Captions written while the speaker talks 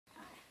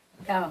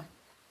Oh.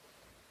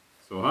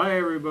 So hi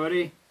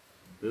everybody,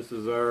 this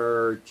is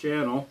our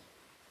channel,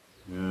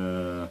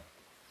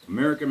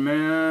 American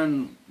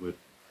man with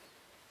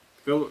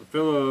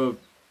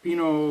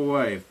Filipino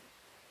wife,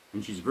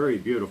 and she's very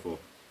beautiful.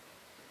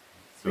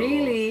 So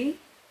Really?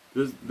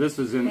 This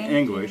is in Thank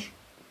English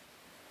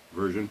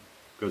version,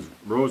 because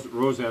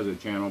Rose has a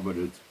channel, but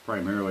it's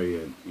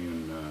primarily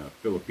in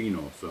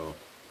Filipino. So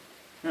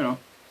you know,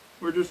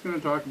 we're just going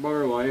to talk about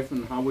our life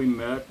and how we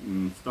met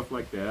and stuff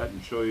like that,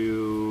 and show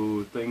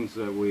you things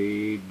that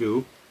we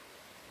do,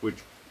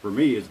 which for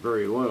me is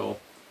very little,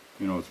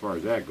 you know, as far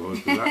as that goes,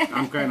 because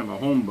I'm kind of a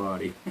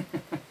homebody.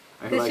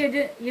 Because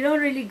you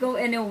don't really go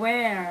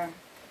anywhere.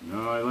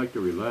 No, I like to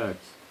relax.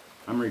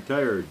 I'm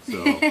retired,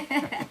 so.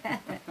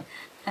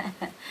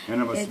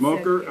 And I'm a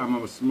smoker. Okay. I'm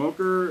a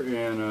smoker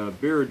and a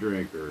beer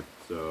drinker.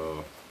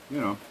 So, you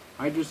know,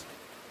 I just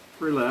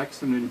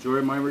relax and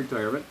enjoy my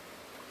retirement.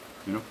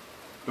 You know,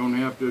 don't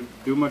have to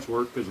do much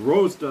work because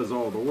Rose does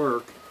all the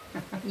work.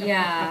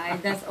 Yeah, I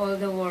does all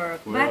the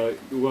work.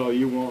 Well,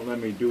 you won't let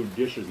me do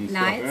dishes and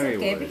stuff it's anyway.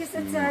 okay because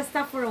it's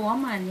stuff for a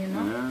woman, you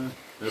know. Yeah,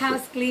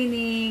 House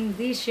cleaning,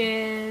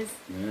 dishes,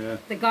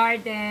 the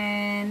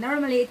garden.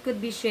 Normally it could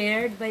be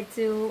shared by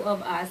two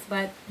of us,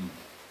 but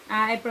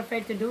I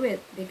prefer to do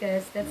it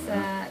because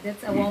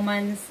that's a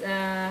woman's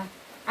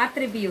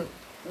attribute.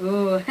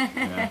 Ooh.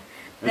 Yeah.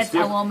 That's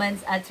a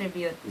woman's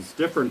attribute. It's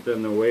different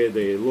than the way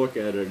they look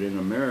at it in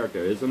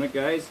America, isn't it,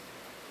 guys?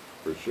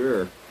 For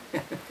sure.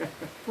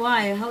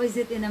 Why? How is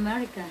it in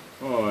America?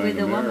 Oh, with in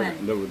the America,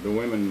 woman? the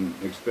women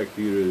expect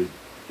you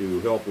to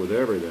help with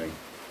everything.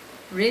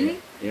 Really?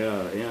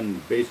 Yeah,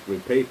 and basically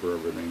pay for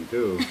everything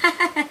too. So,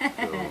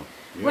 yeah.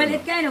 Well,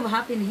 it kind of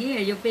happened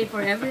here. You pay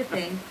for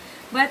everything,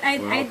 but I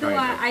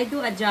do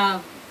a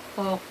job,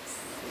 folks.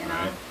 You know,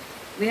 right.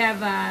 We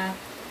have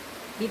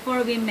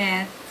before we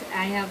met,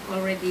 I have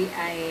already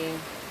a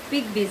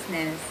big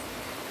business,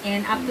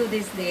 and up to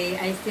this day,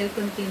 I still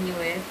continue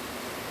it.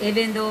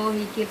 Even though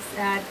he keeps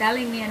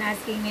telling me and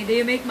asking me, do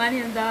you make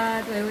money on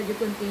that? Why would you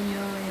continue?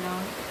 You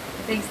know,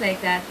 things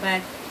like that.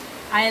 But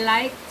I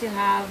like to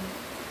have,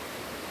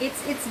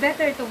 it's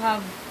better to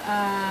have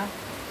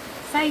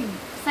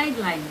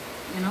sideline,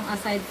 you know,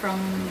 aside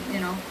from, you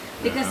know,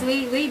 because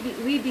we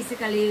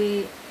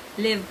basically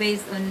live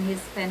based on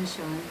his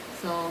pension.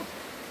 So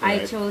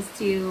right. I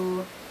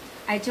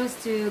chose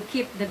to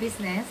keep the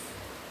business.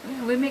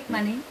 We make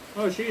money.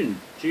 Oh, she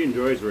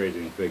enjoys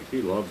raising pigs.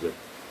 She loves it.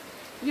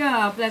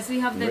 Yeah, plus we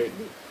have the...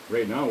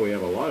 Right now we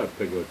have a lot of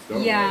piglets, don't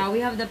we? Yeah,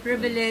 we have the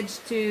privilege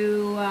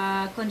to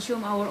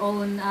consume our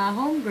own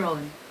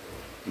homegrown.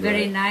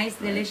 Very nice,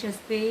 delicious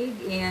pig.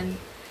 And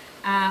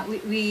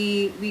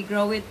we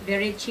grow it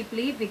very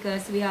cheaply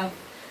because we have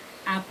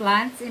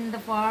plants in the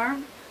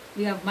farm.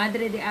 We have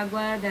Madre de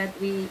Agua that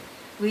we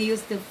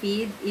used to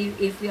feed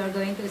if we are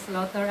going to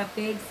slaughter a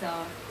pig.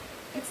 So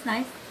it's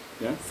nice.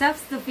 Yeah.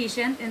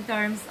 Self-sufficient in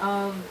terms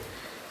of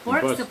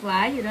pork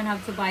supply. You don't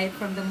have to buy it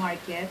from the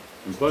market.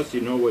 And plus, you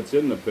know what's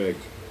in the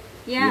pigs.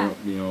 Yeah.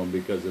 You know,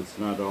 because it's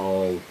not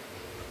all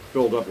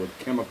filled up with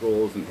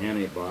chemicals and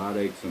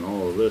antibiotics and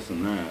all of this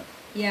and that.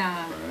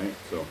 Yeah. All right.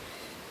 So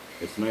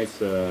it's nice,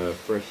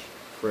 fresh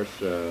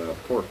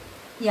pork.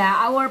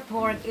 Yeah, our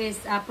pork is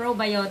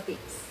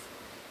probiotics.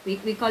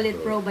 We call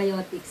it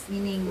probiotics,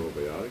 meaning.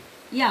 Probiotics.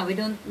 Yeah, we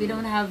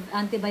don't have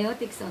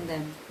antibiotics on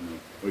them.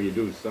 Well, you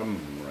do some,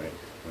 right?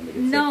 When they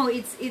get no,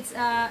 sick. it's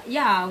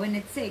yeah, when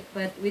it's sick,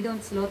 but we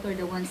don't slaughter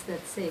the ones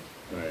that's sick.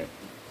 Right.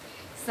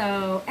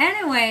 So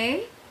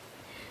anyway,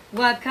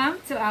 welcome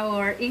to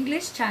our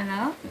English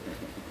channel,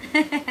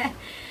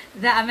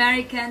 The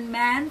American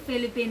Man,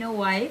 Filipino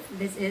Wife.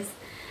 This is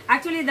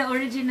actually the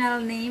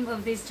original name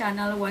of this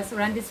channel was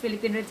Randy's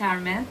Philippine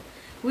Retirement,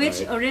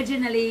 which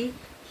originally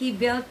he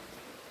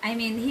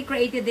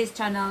created this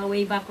channel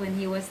way back when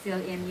he was still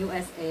in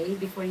USA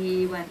before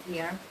he went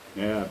here.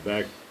 Yeah,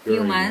 back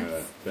during,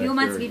 few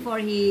months before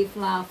he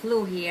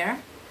flew here.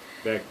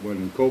 Back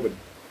when COVID,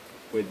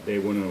 they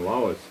wouldn't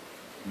allow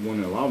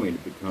me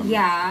to come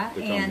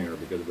here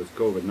because it was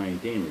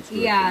COVID-19 restrictions.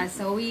 Yeah,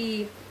 so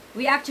he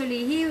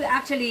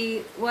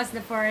actually was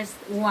the first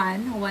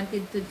one who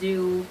wanted to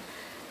do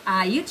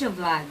a YouTube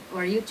vlog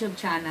or YouTube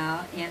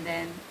channel, and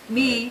then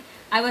me,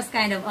 I was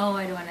kind of,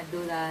 I don't want to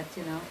do that,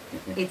 you know.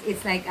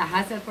 It's like a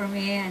hassle for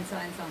me and so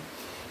on and so on.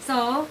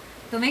 So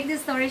to make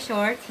this story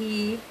short,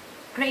 he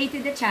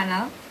created the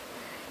channel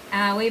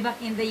way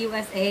back in the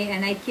USA,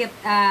 and I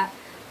kept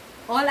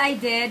all I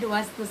did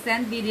was to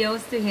send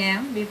videos to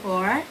him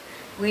before,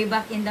 way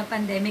back in the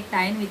pandemic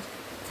time,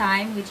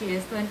 which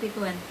is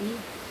 2020,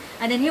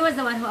 and then he was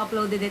the one who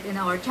uploaded it in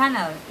our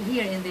channel,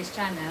 here in this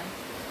channel.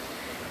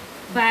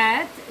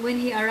 But when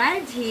he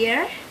arrived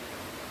here,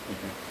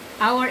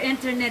 our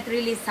internet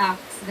really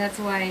sucks. That's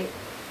why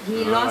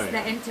he lost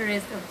the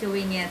interest of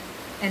doing it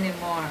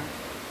anymore.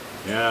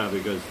 Yeah,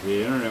 because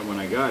the internet, when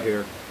I got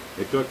here,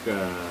 it took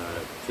to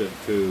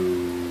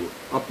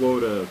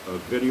upload a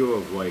video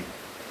of like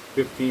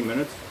 15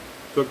 minutes.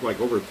 Took like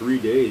over 3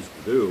 days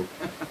to do.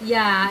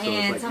 Yeah, so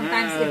and like,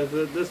 sometimes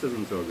this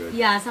isn't so good.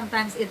 Yeah,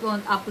 sometimes it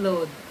won't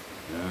upload.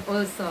 Yeah.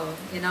 also,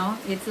 you know,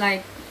 it's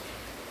like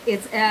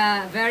it's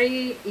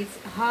it's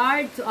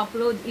hard to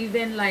upload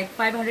even like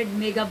 500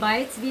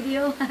 megabytes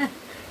video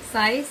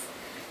size,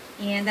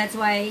 and that's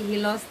why he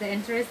lost the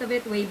interest of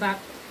it way back.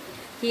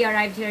 He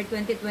arrived here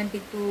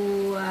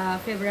 2022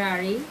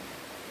 February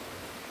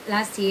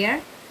last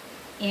year,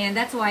 and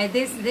that's why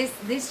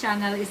this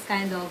channel is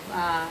kind of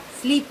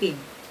sleeping.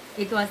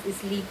 It was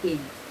sleeping.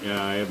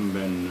 Yeah, I haven't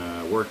been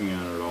working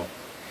on it at all.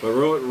 But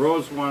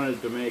Rose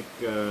wanted to make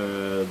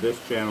this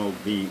channel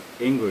the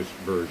English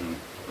version,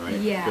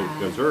 right? Yeah.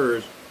 Because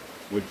hers,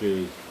 which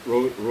is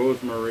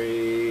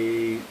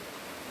Rosemarie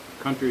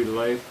Country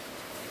Life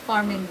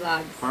Farming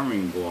vlogs.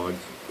 farming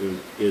blogs,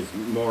 is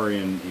more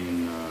in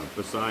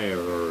Visaya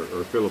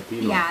or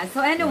Filipino. Yeah.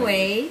 So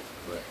anyway,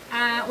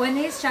 But, when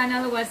his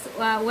channel was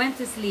went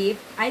to sleep,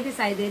 I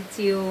decided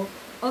to,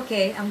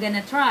 okay, I'm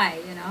gonna try.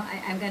 You know,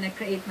 I'm gonna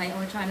create my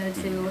own channel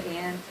too,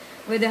 and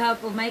with the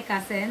help of my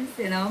cousins,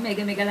 you know,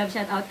 mega love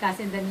shout out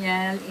cousin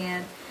Danielle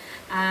and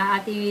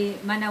Ati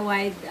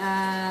Manawide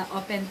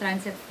Open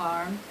Transit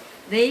Farm.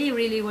 They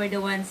really were the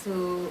ones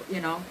who,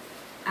 you know,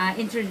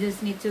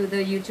 introduced me to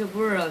the YouTube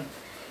world.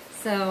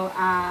 So,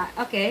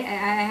 okay,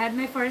 I had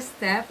my first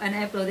step and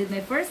I uploaded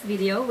my first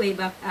video way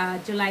back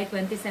July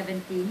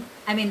 2017.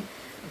 I mean,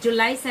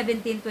 July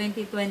 17,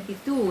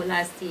 2022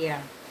 last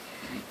year.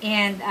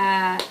 And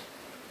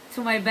to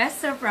my best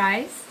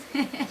surprise,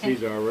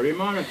 she's already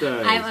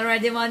monetized. I'm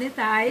already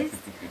monetized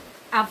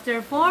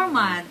after 4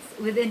 months,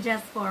 within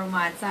just 4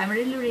 months. So I'm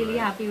really Right.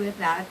 happy with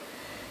that.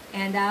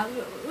 And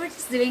we're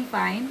just doing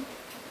fine.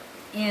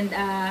 And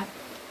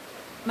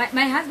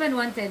my husband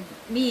wanted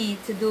me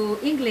to do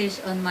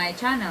English on my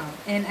channel.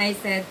 And I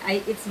said,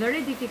 it's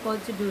very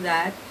difficult to do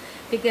that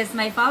because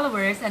my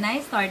followers and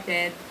I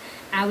started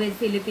with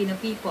Filipino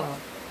people,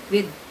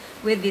 with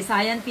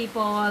Visayan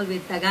people,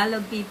 with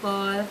Tagalog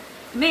people,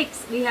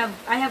 mix.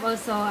 I have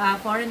also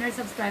foreigner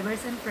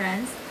subscribers and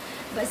friends,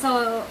 but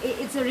so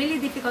it's really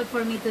difficult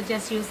for me to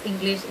just use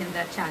English in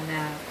that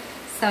channel.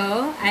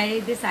 So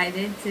I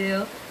decided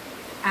to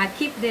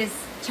keep this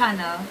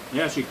channel.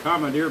 Yeah, she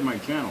commandeered my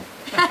channel.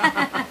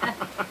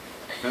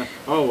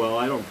 Oh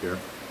well, I don't care.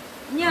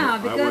 Yeah, I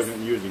because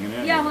wasn't using it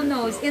anyway. yeah, who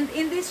knows? So.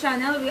 In this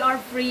channel, we are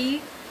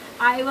free.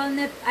 I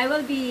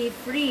will be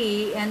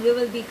free, and we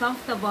will be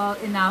comfortable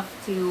enough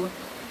to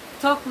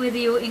talk with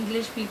you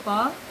English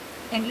people,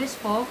 English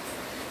folks,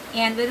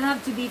 and we don't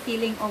have to be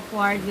feeling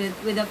awkward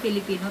with a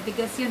Filipino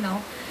because, you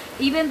know,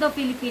 even though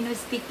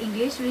Filipinos speak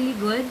English really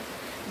good,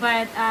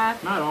 but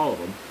Not all of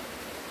them.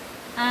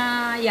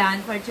 yeah,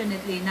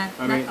 unfortunately, not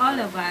all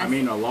of us. I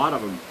mean, a lot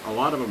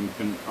of them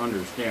can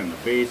understand the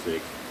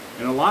basics,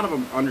 and a lot of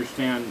them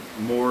understand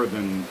more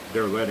than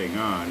they're letting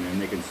on,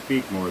 and they can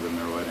speak more than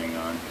they're letting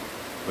on.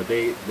 But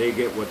they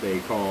get what they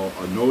call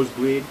a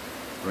nosebleed,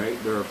 right?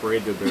 They're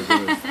afraid that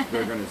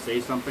they're gonna say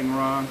something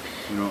wrong,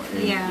 you know,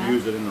 and Yeah.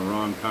 use it in the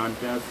wrong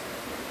context,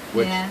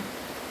 which Yeah.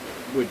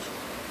 which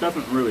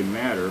doesn't really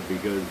matter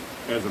because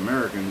as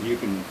Americans you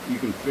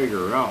can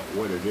figure out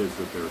what it is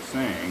that they're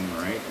saying,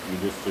 right? You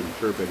just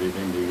interpret it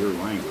into your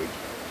language.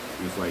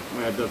 And it's like,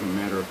 well, it doesn't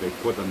matter if they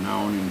put a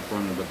noun in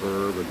front of the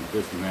verb and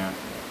this and that.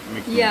 It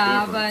makes no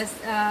Yeah, difference.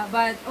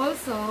 but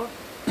also,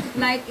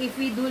 like if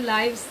we do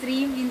live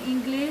stream in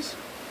English,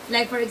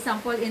 like for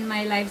example in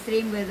my live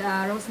stream with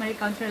Rosemarie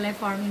Country Life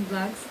Farming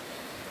Vlogs,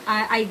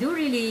 I do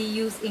really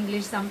use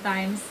English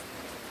sometimes.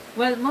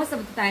 Well, most of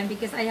the time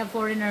because I have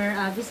foreigner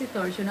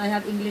visitors, you know, I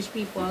have English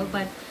people,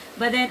 but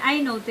then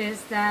I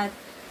noticed that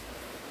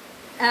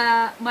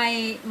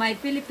my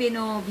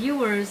Filipino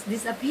viewers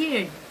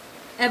disappeared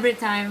every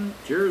time.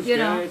 Cheers, you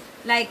know, guys.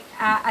 like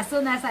as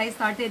soon as I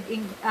started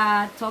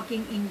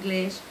talking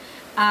English,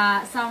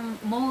 some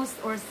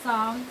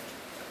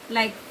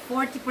like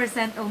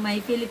 40% of my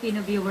Filipino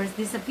viewers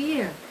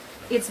disappear.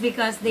 It's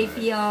because they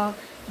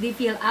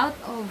feel out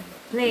of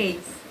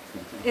place,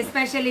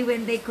 especially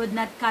when they could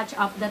not catch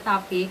up the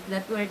topic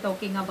that we're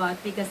talking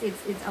about because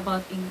it's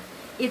about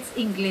it's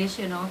English,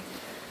 you know,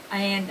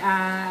 and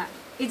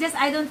it just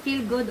I don't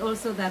feel good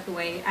also that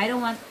way. I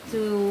don't want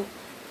to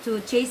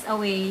chase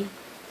away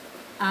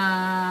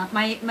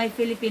my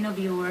Filipino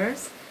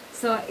viewers.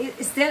 So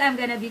still I'm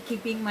gonna be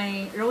keeping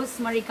my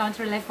Rosemarie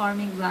Country Life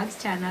Farming Vlogs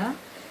channel.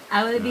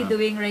 I will be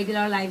doing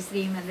regular live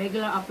stream and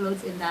regular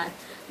uploads in that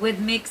with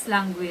mixed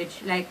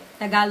language like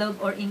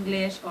Tagalog or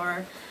English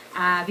or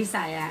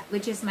Visaya,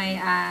 which is my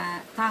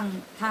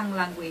tongue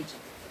language.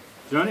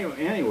 So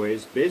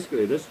anyways,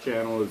 basically this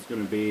channel is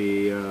going to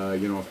be,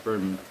 you know,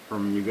 from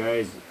you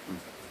guys,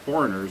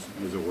 foreigners,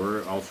 as it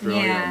were,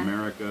 Australia, Yeah.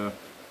 America,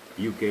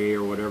 UK,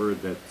 or whatever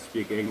that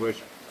speak English.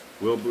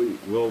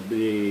 We'll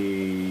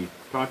be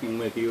talking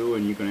with you,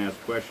 and you can ask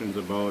questions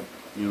about,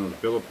 you know, the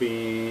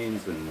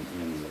Philippines and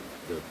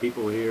the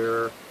people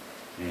here,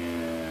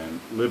 and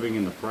living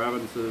in the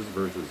provinces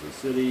versus the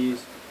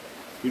cities.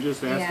 You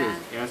just ask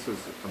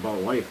us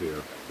about life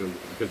here,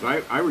 because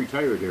I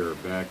retired here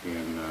back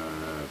in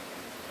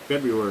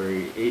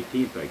February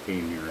 18th. I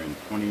came here in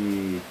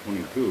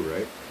 2022,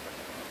 right?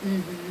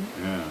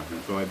 Mm-hmm. Yeah,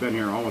 and so I've been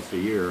here almost a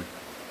year,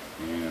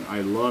 and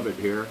I love it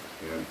here.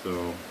 And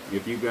so,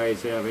 if you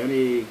guys have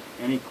any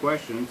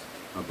questions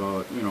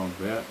about, you know,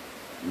 that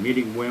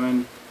meeting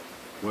women,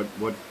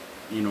 what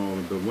you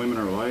know the women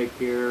are like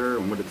here,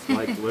 and what it's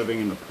like living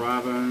in the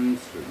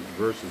province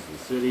versus the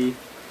city,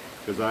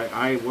 because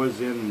I was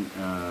in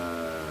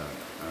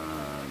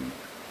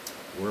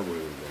where was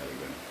that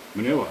again?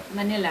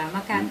 Manila,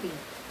 Makati.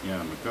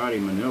 Yeah, Makati,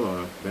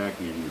 Manila, back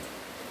in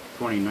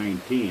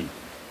 2019.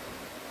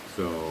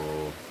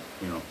 So,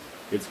 you know,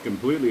 it's a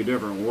completely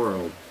different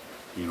world,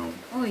 you know,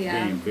 Oh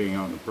yeah. being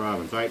out in the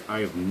province. I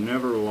have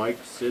never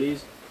liked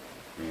cities,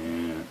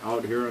 and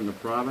out here in the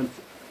province,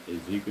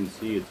 as you can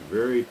see, it's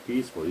very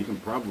peaceful. You can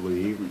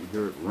probably even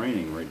hear it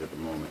raining right at the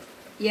moment.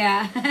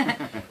 Yeah.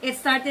 It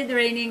started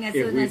raining as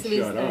If soon we as we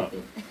shut up.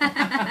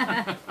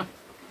 started.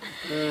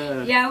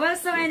 Yeah, well,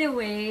 so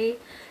anyway,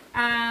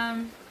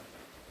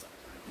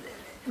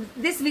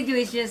 this video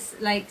is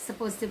just like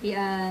supposed to be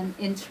an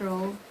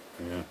intro.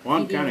 Yeah. Well,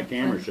 I'm kind of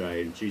camera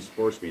shy, and she's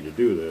forced me to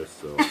do this,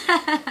 so,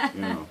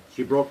 you know.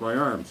 She broke my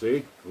arm,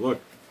 see?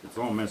 Look, it's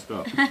all messed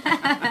up.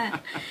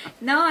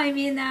 No, I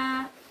mean,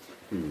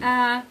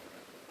 I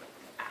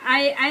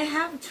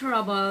have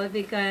trouble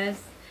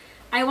because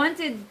I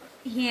wanted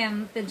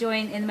him to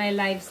join in my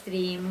live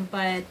stream,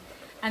 but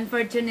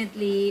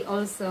unfortunately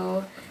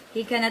also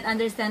he cannot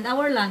understand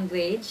our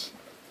language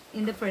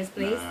in the first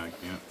place. Nah, I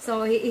can't.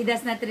 So he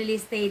does not really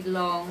stay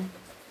long.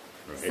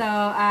 Right.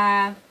 So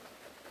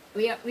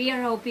we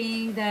are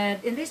hoping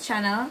that in this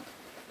channel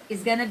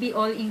it's gonna be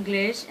all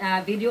English.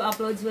 Video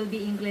uploads will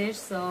be English,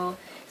 so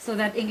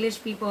that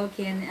English people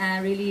can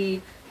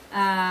really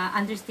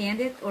understand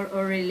it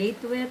or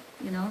relate to it,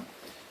 you know.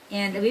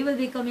 And we will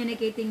be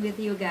communicating with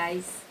you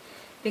guys,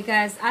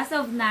 because as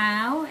of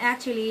now,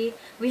 actually,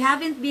 we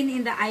haven't been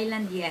in the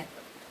island yet.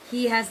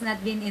 He has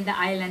not been in the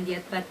island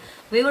yet, but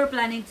we were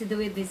planning to do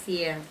it this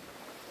year.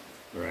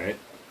 Right.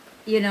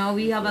 You know,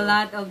 we have a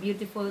lot of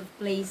beautiful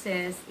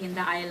places in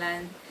the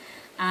island.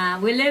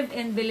 We live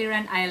in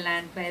Biliran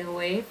Island, by the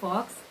way,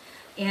 folks.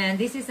 And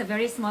this is a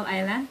very small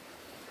island,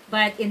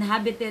 but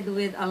inhabited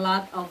with a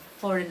lot of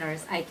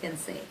foreigners, I can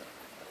say.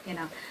 You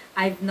know,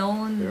 I've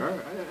known... There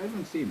are, I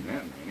haven't seen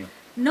that many.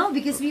 No,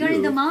 because we are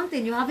in the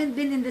mountain. You haven't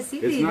been in the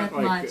city that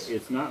much.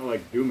 It's not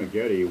like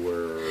Dumaguete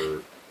where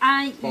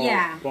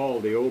yeah. Paul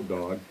the old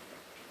dog.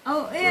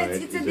 Oh, yeah,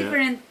 Right, it's a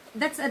different...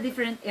 That's a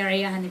different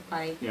area,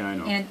 Hanipay. Yeah, I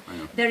know. And I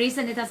know. the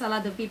reason it has a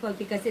lot of people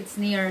because it's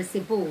near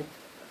Cebu.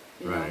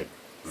 You know? Right.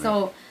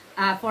 So,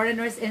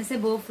 foreigners in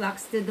Cebu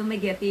flocks to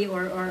Dumaguete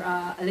or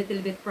a little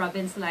bit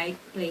province-like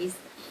place.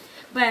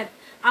 But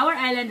our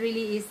island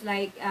really is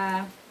like...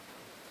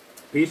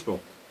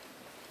 peaceful.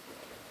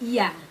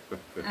 Yeah,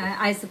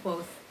 I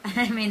suppose.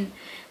 I mean,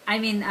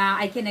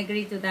 I can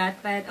agree to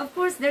that. But of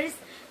course,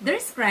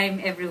 there's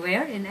crime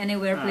everywhere in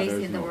anywhere place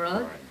in the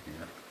world.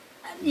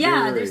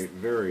 Yeah, there's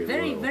very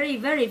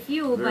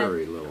few.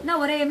 Very but little. no,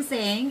 what I am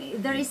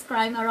saying, there is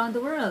crime around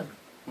the world.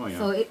 Oh, yeah.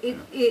 So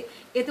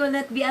it will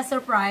not be a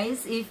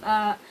surprise if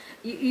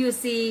you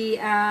see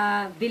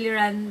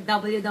Biliran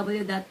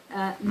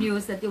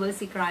www.news that you will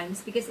see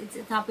crimes, because it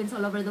happens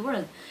all over the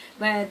world.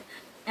 But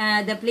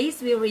the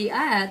place where we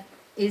at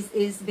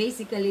is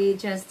basically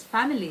just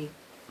family.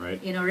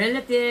 Right. You know,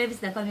 relatives,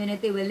 the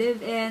community we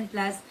live in,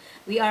 plus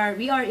we are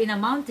in a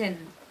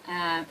mountain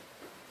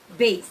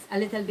base, a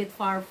little bit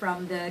far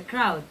from the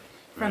crowd,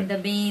 from the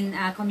main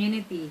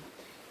community.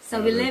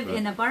 So we live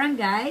in a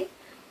barangay,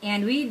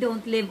 and we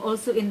don't live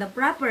also in the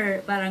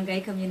proper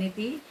barangay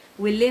community.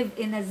 We live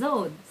in a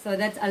zone, so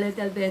that's a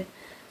little bit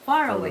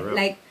far away,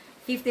 like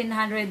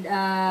 1,500.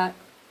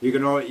 You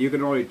can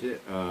only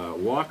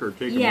walk or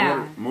take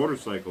a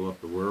motorcycle up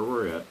to where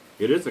we're at.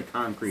 It is a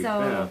concrete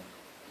path.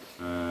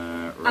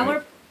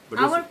 Right?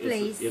 Our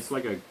place. It's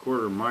like a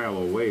quarter mile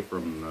away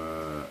from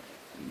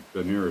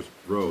the nearest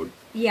road,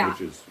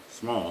 which is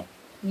small.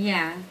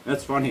 Yeah.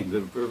 That's funny.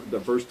 The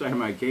first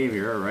time I came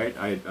here, right,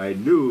 I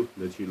knew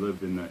that she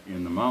lived in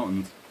the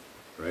mountains,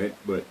 right?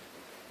 But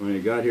when I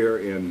got here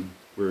and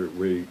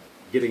we're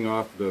getting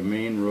off the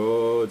main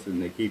roads,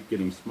 and they keep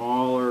getting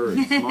smaller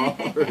and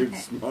smaller and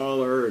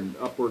smaller and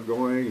upward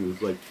going, it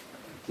was like,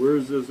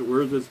 where's this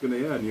going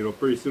to end? You know,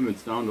 pretty soon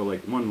it's down to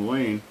like one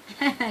lane,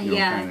 you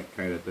know,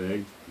 kind of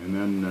thing. And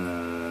then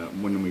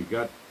when we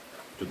got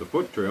to the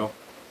foot trail,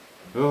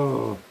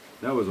 oh,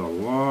 that was a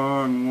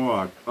long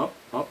walk. Up.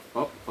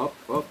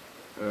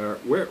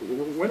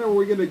 When are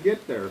we going to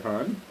get there,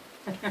 hon?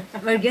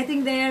 We're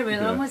getting there.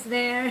 We're almost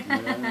there.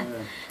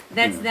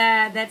 That's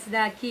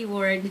the key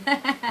word.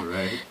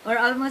 Right. We're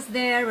almost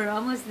there. We're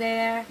almost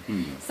there.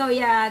 So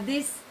yeah,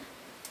 this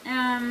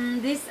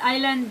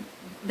island,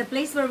 the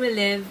place where we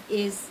live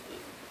is,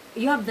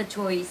 you have the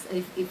choice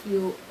if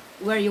you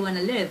where you want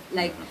to live,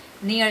 like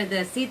near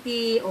the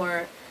city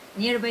or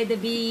nearby the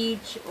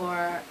beach,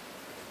 or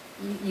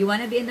you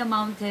want to be in the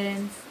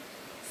mountains.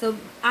 So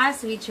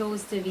us, we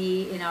chose to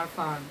be in our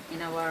farm, in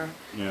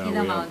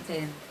the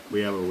mountain.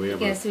 We love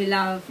a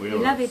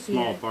it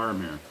small here.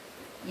 farm here.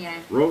 Yeah.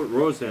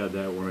 Rose had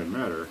that when I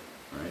met her,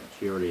 right?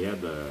 She already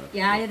had the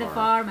I had the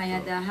farm. I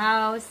had the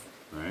house.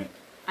 Right.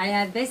 I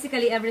had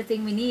basically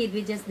everything we need.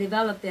 We just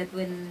developed it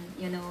when,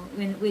 you know,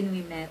 when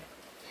we met.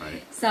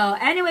 Right. So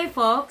anyway,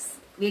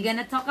 folks, we're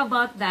gonna talk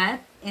about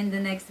that in the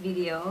next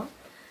video.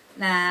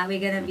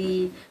 We're gonna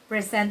be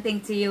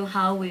presenting to you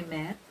how we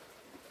met.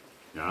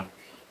 Yeah.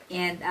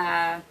 And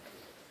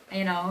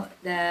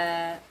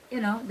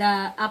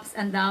the ups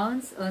and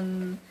downs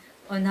on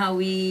how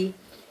we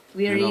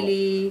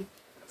really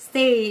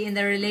stay in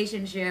the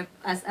relationship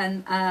as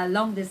an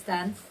long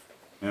distance.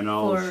 And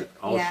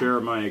I'll share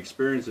my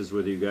experiences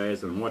with you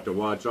guys and what to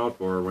watch out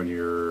for when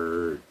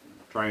you're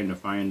trying to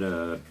find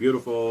a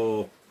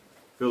beautiful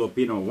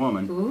Filipino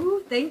woman. Ooh,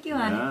 thank you,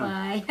 Honey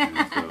Pie.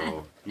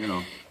 So, you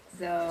know.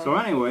 So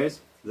anyways,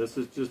 this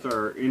is just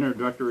our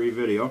introductory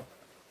video.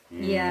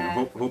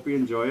 And hope you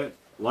enjoy it.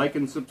 Like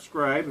and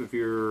subscribe if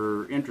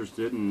you're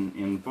interested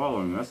in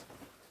following us.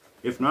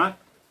 If not,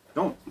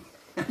 don't.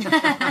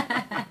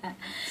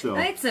 So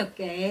it's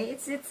okay.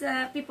 It's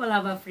people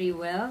have a free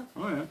will.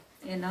 Oh yeah.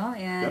 You know,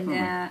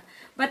 and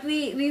but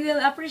we will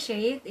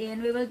appreciate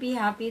and we will be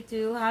happy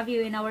to have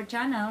you in our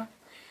channel.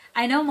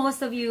 I know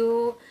most of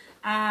you,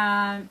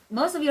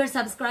 most of your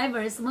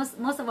subscribers,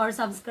 most of our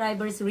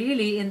subscribers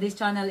really in this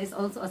channel is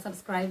also a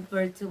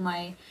subscriber to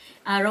my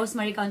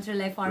Rosemarie Country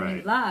Life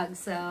Farming vlog.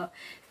 So,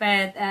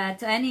 but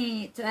to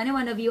any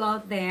one of you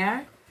out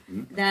there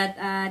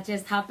that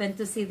just happened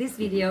to see this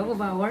video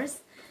of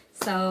ours,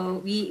 so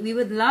we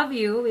would love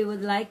you. We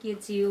would like you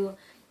to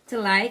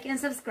like and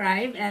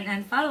subscribe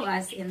and follow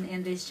us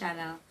in this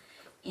channel,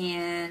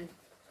 and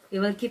we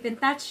will keep in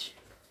touch.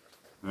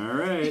 All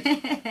right.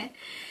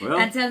 Well,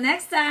 until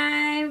next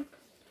time.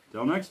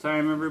 Till next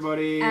time,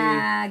 everybody.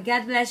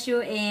 God bless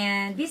you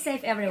and be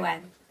safe,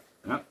 everyone.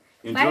 Yep.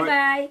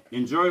 Bye-bye.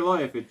 Enjoy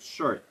life. It's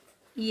short.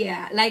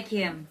 Yeah, like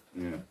him.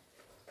 Yeah.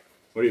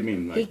 What do you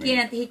mean? Like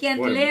he can't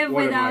live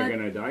without. Am I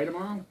gonna die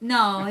tomorrow?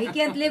 No, he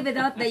can't live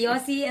without the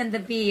Yossi and the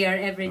beer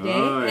every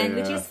day,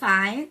 which is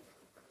fine.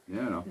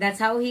 Yeah. No. That's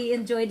how he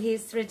enjoyed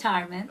his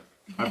retirement.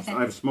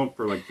 I've smoked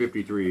for like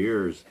 53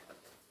 years,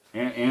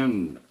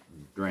 and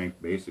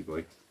drank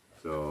basically,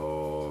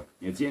 so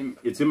it's in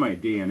my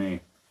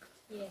DNA.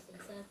 Yes,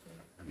 exactly.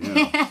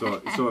 Yeah.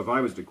 So if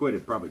I was to quit,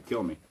 it'd probably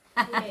kill me.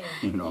 Yeah.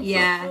 You know.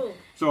 Yeah.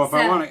 So if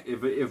I want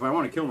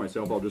to kill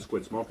myself, I'll just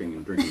quit smoking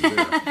and drinking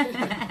beer.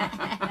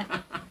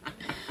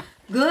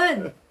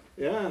 Good.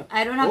 Yeah.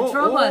 I don't have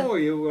trouble. Oh,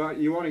 you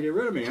want to get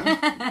rid of me, huh?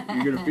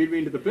 You're gonna feed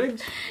me to the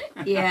pigs?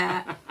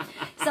 Yeah.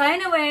 So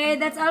anyway,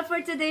 that's all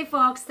for today,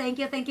 folks. Thank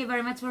you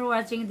very much for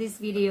watching these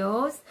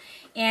videos.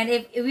 And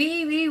if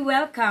we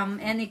welcome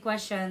any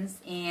questions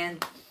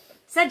and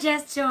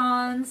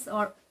suggestions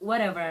or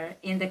whatever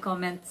in the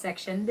comment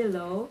section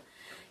below.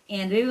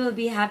 And we will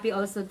be happy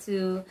also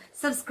to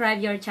subscribe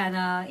your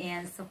channel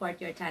and support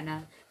your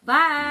channel.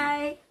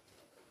 Bye!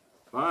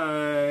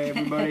 Bye,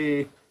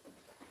 everybody.